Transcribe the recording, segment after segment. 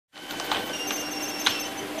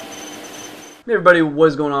Hey everybody, what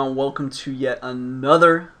is going on? Welcome to yet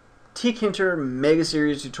another Tkinter Mega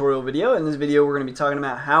Series tutorial video. In this video we're going to be talking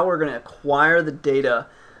about how we're going to acquire the data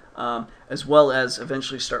as well as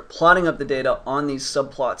eventually start plotting up the data on these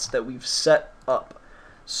subplots that we've set up.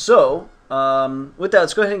 So with that,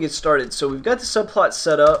 let's go ahead and get started. So we've got the subplot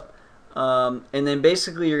set up and then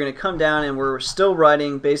basically you're going to come down and we're still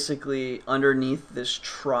writing basically underneath this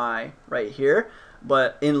try right here,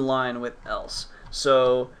 but in line with else.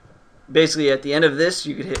 So basically at the end of this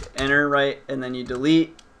you could hit enter, right, and then you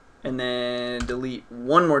delete and then delete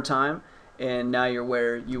one more time, and now you're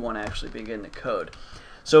where you want to actually begin the code.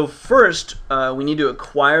 So first we need to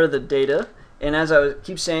acquire the data, and as I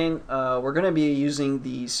keep saying, we're going to be using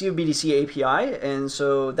the Sea of BTC API, and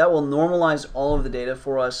so that will normalize all of the data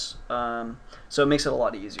for us, so it makes it a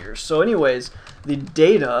lot easier. So anyways, the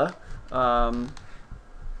data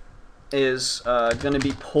is going to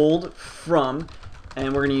be pulled from,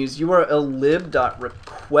 and we're going to use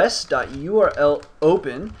url_lib.request.url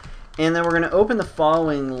open, and then we're going to open the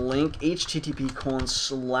following link,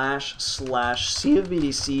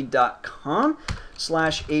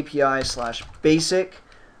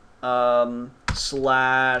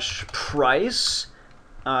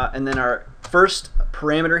 and then our first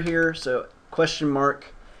parameter here, so question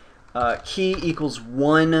mark key equals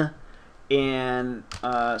 1. And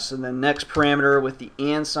so the next parameter with the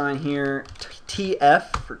and sign here,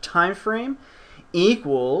 TF for time frame,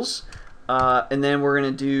 equals, and then we're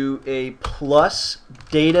going to do a plus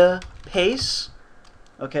data pace,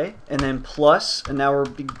 okay, and then plus, and now we're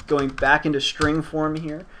going back into string form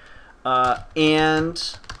here,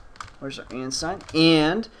 and where's our and sign?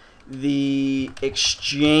 And the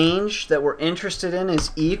exchange that we're interested in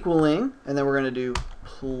is equaling, and then we're going to do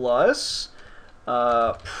plus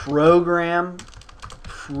program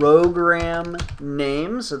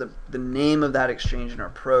name, so the name of that exchange in our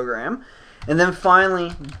program, and then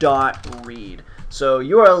finally dot read. So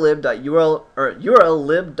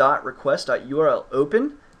url_lib.request.url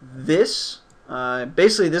open. This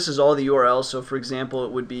basically this is all the URLs. So for example,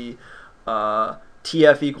 it would be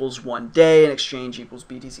TF equals 1 day and exchange equals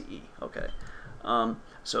BTCE. Okay,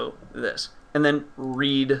 so this, and then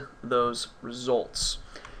read those results.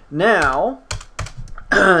 Now,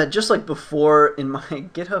 just like before, in my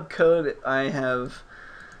GitHub code, I have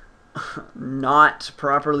not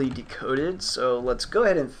properly decoded, so let's go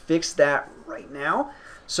ahead and fix that right now.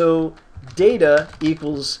 So data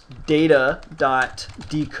equals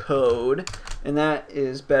data.decode, and that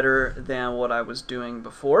is better than what I was doing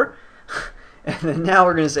before. And then now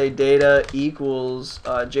we're going to say data equals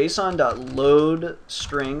json.load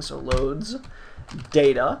string, so loads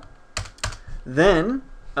data. Then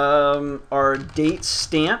our date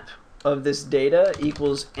stamp of this data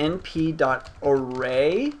equals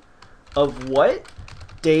np.array of what?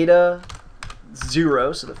 Data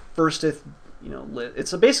 0, so the firsteth, list.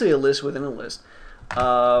 It's basically a list within a list.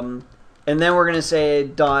 And then we're going to say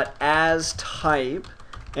dot as type,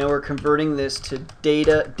 and we're converting this to date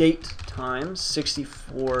times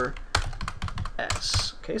 64s.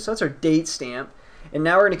 Okay, so that's our date stamp. And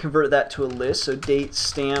now we're going to convert that to a list, so date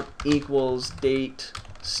stamp equals date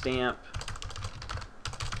stamp,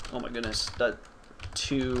 oh my goodness,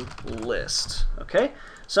 to list. Okay,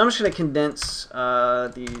 so I'm just going to condense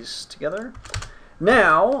these together.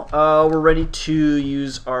 Now we're ready to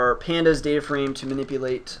use our pandas data frame to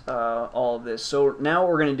manipulate all of this. So now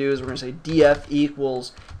what we're going to do is we're going to say df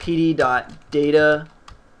equals pd.data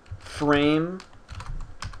frame,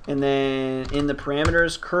 and then in the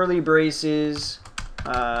parameters, curly braces,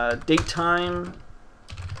 date time,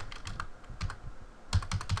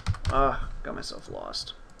 got myself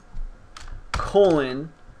lost,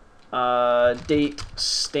 colon, date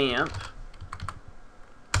stamp.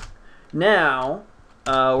 Now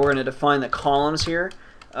we're going to define the columns here.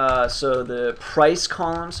 So the price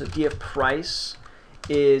column, so df price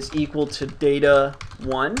is equal to data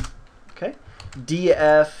 1. Okay,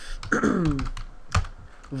 df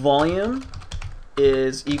volume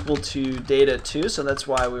is equal to data 2, so that's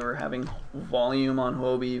why we were having volume on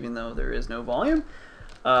Huobi even though there is no volume.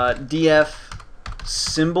 df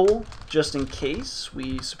symbol, just in case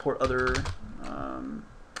we support other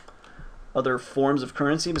forms of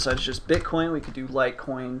currency besides just Bitcoin. We could do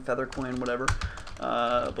Litecoin, Feathercoin, whatever,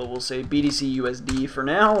 but we'll say BTC USD for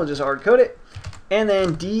now. We'll just hard code it. And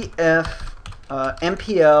then df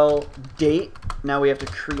MPL date. Now we have to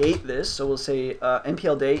create this, so we'll say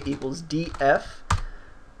MPL date equals df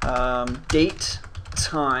date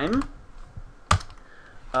time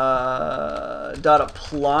dot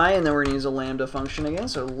apply, and then we're going to use a lambda function again.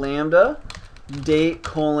 So lambda date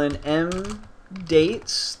colon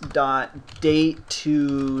dates dot date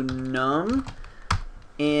to num,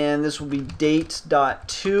 and this will be date dot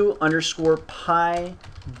to underscore pi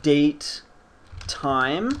date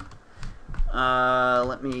time.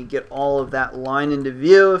 Let me get all of that line into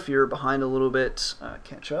view. If you're behind a little bit,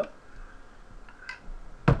 catch up.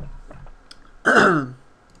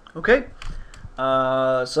 Okay,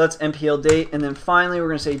 so that's MPL date, and then finally we're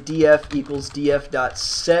going to say df equals df dot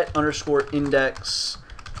set underscore index,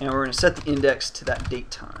 and we're going to set the index to that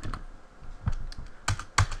date time.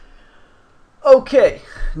 Okay,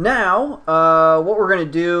 now what we're going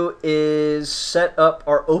to do is set up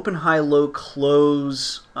our open, high, low,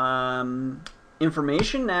 close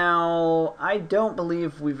information. Now, I don't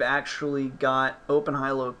believe we've actually got open,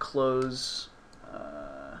 high, low, close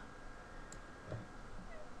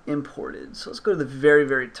imported. So let's go to the very,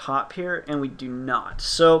 very top here, and we do not.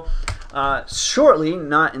 So shortly,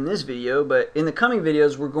 not in this video, but in the coming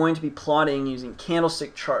videos, we're going to be plotting using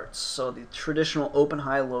candlestick charts. So the traditional open,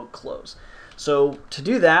 high, low, close. So to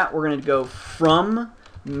do that, we're going to go from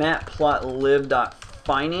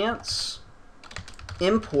matplotlib.finance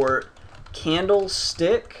import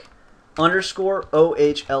candlestick underscore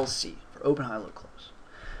OHLC for open, high, low, close.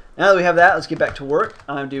 Now that we have that, let's get back to work.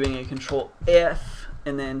 I'm doing a control F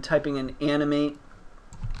and then typing in animate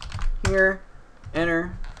here,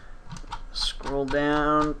 enter, scroll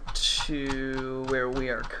down to where we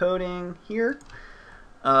are coding here,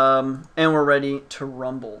 and we're ready to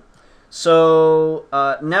rumble. So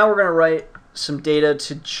now we're going to write some data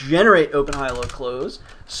to generate open, high, low, close.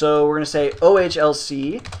 So we're going to say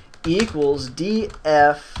OHLC equals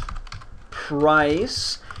DF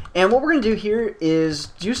price. And what we're going to do here is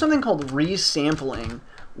do something called resampling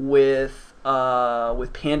with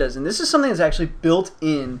pandas. And this is something that's actually built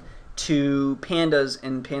in to pandas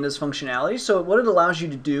and pandas functionality. So what it allows you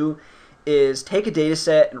to do is take a data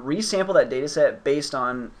set and resample that data set based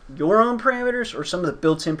on your own parameters or some of the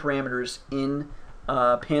built-in parameters in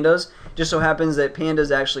pandas. Just so happens that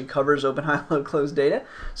pandas actually covers open, high, low, close data,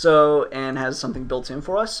 so, and has something built in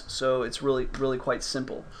for us. So it's really quite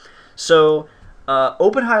simple. So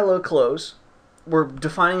open, high, low, close, we're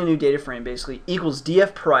defining a new data frame basically, equals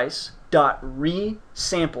df price dot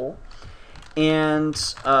resample, and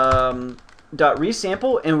dot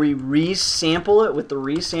resample, and we resample it with the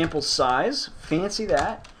resample size. Fancy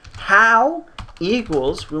that. How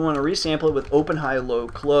equals, we want to resample it with open, high, low,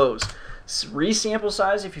 close. Resample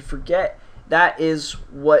size, if you forget, that is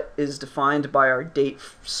what is defined by our date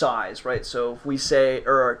size, right? So if we say,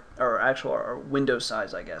 or our window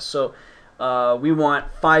size, I guess. So we want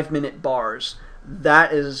 5-minute bars.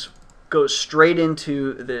 That goes straight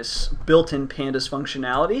into this built-in pandas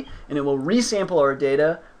functionality, and it will resample our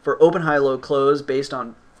data for open, high, low, close based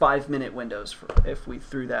on 5-minute windows if we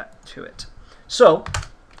threw that to it. So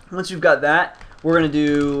once you've got that, we're going to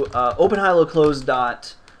do open, high, low, close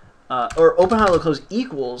dot or open, high, low, close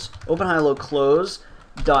equals open, high, low, close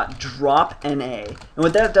dot drop NA. And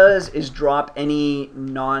what that does is drop any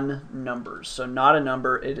non-numbers. So not a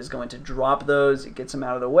number, it is going to drop those. It gets them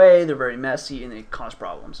out of the way. They're very messy and they cause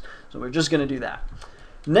problems. So we're just going to do that.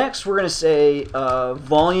 Next, we're going to say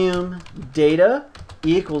volume data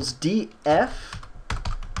equals df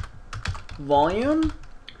volume,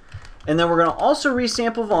 and then we're going to also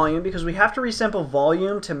resample volume because we have to resample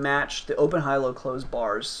volume to match the open, high, low, close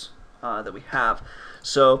bars that we have.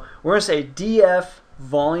 So we're going to say df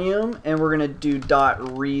volume, and we're going to do dot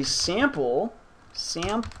resample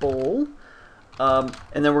sample, and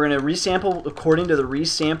then we're going to resample according to the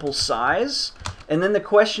resample size. And then the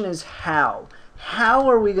question is how. How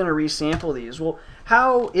are we going to resample these? Well,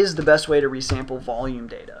 how is the best way to resample volume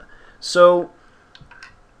data? So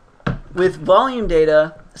with volume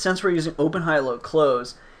data, since we're using open, high, low,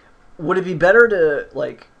 close, would it be better to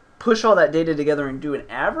like push all that data together and do an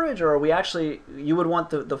average, or are we actually, you would want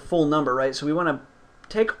the full number, right? So we want to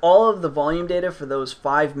take all of the volume data for those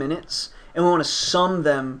 5 minutes and we want to sum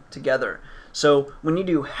them together. So when you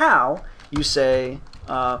do how, you say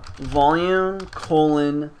volume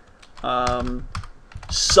colon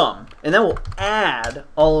sum, and then we'll add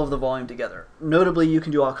all of the volume together. Notably, you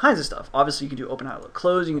can do all kinds of stuff. Obviously, you can do open, high, low,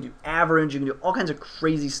 close, you can do average, you can do all kinds of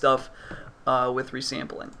crazy stuff with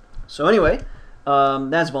resampling. So anyway,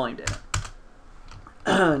 that's volume data.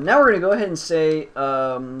 Now we're going to go ahead and say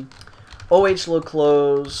OH low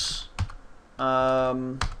close,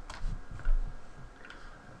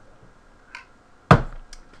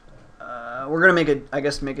 we're going to make a, I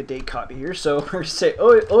guess, make a date copy here. So we're going to say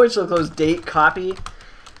OH low close date copy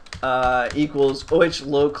equals OH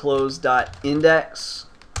low close dot index,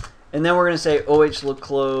 and then we're going to say OH low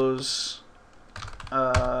close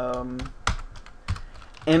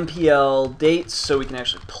MPL dates, so we can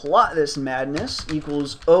actually plot this madness,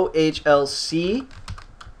 equals OHLC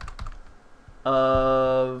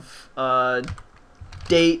of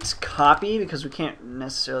date copy, because we can't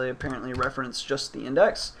necessarily apparently reference just the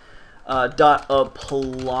index, dot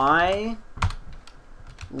apply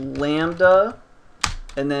lambda,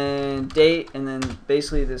 and then date, and then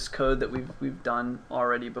basically this code that we've done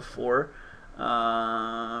already before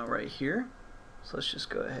right here. So let's just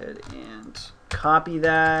go ahead and copy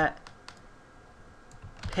that,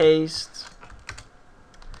 paste,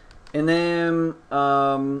 and then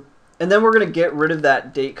we're gonna get rid of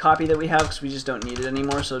that date copy that we have because we just don't need it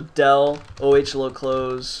anymore. So del oh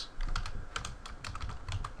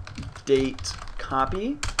date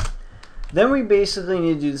copy. Then we basically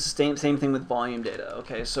need to do the same thing with volume data.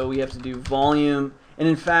 Okay, so we have to do volume, and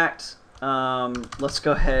in fact, let's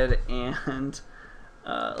go ahead and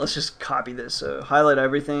let's just copy this. So highlight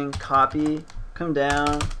everything, copy, come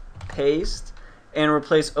down, paste, and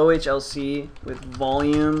replace OHLC with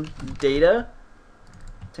volume data.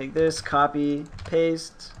 Take this, copy,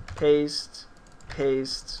 paste, paste,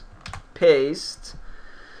 paste, paste,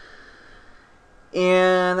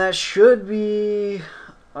 and that should be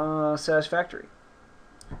satisfactory.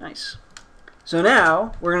 Nice. So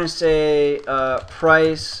now we're going to say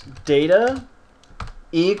price data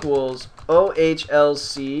equals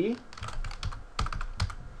OHLC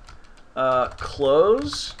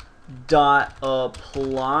close dot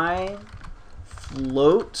apply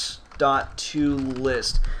float dot to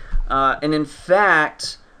list. And in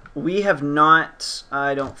fact, we have not,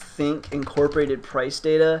 I don't think, incorporated price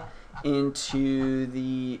data into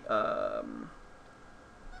the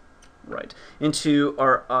into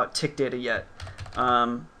our tick data yet.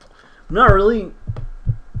 I'm not really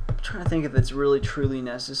trying to think if it's really truly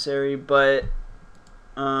necessary, but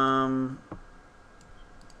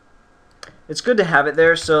it's good to have it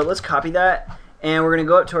there. So let's copy that, and we're going to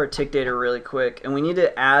go up to our tick data really quick, and we need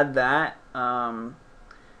to add that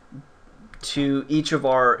to each of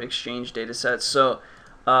our exchange data sets. So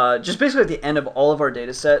just basically at the end of all of our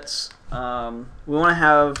data sets, we want to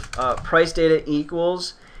have price data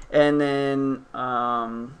equals, and then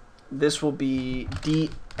this will be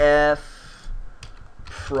df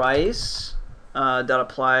price dot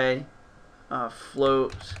apply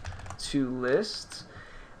float to list,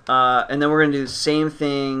 and then we're going to do the same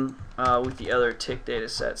thing with the other tick data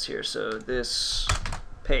sets here. So this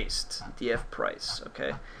paste df price,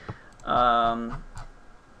 okay,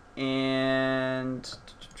 and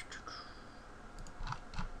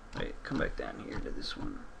wait, come back down here to this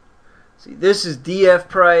one. See, this is df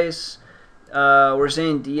price. We're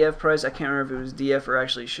saying df price. I can't remember if it was df or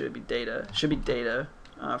actually should it be data. It should be data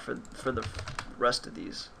for the rest of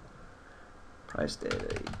these. Price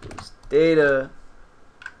data equals data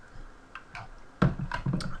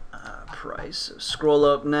price. So scroll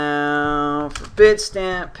up now for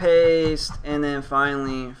bitstamp, paste, and then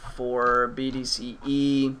finally for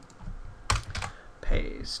BTCE,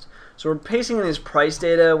 paste. So we're pasting in this price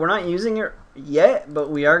data. We're not using it yet,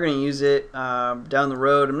 but we are going to use it down the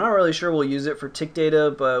road. I'm not really sure we'll use it for tick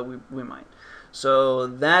data, but we might. So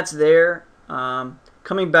that's there.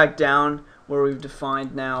 Coming back down where we've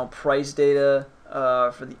defined now price data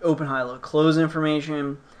for the open, high, low, close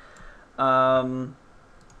information.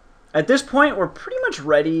 At this point, we're pretty much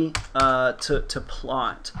ready to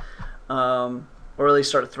plot, or really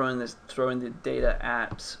start throwing the data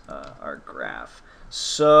at our graph.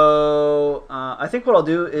 So I think what I'll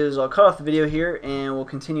do is I'll cut off the video here, and we'll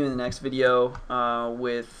continue in the next video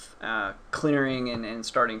with clearing and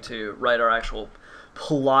starting to write our actual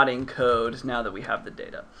plotting code now that we have the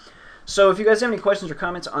data. So if you guys have any questions or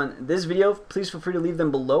comments on this video, please feel free to leave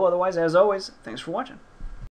them below. Otherwise, as always, thanks for watching.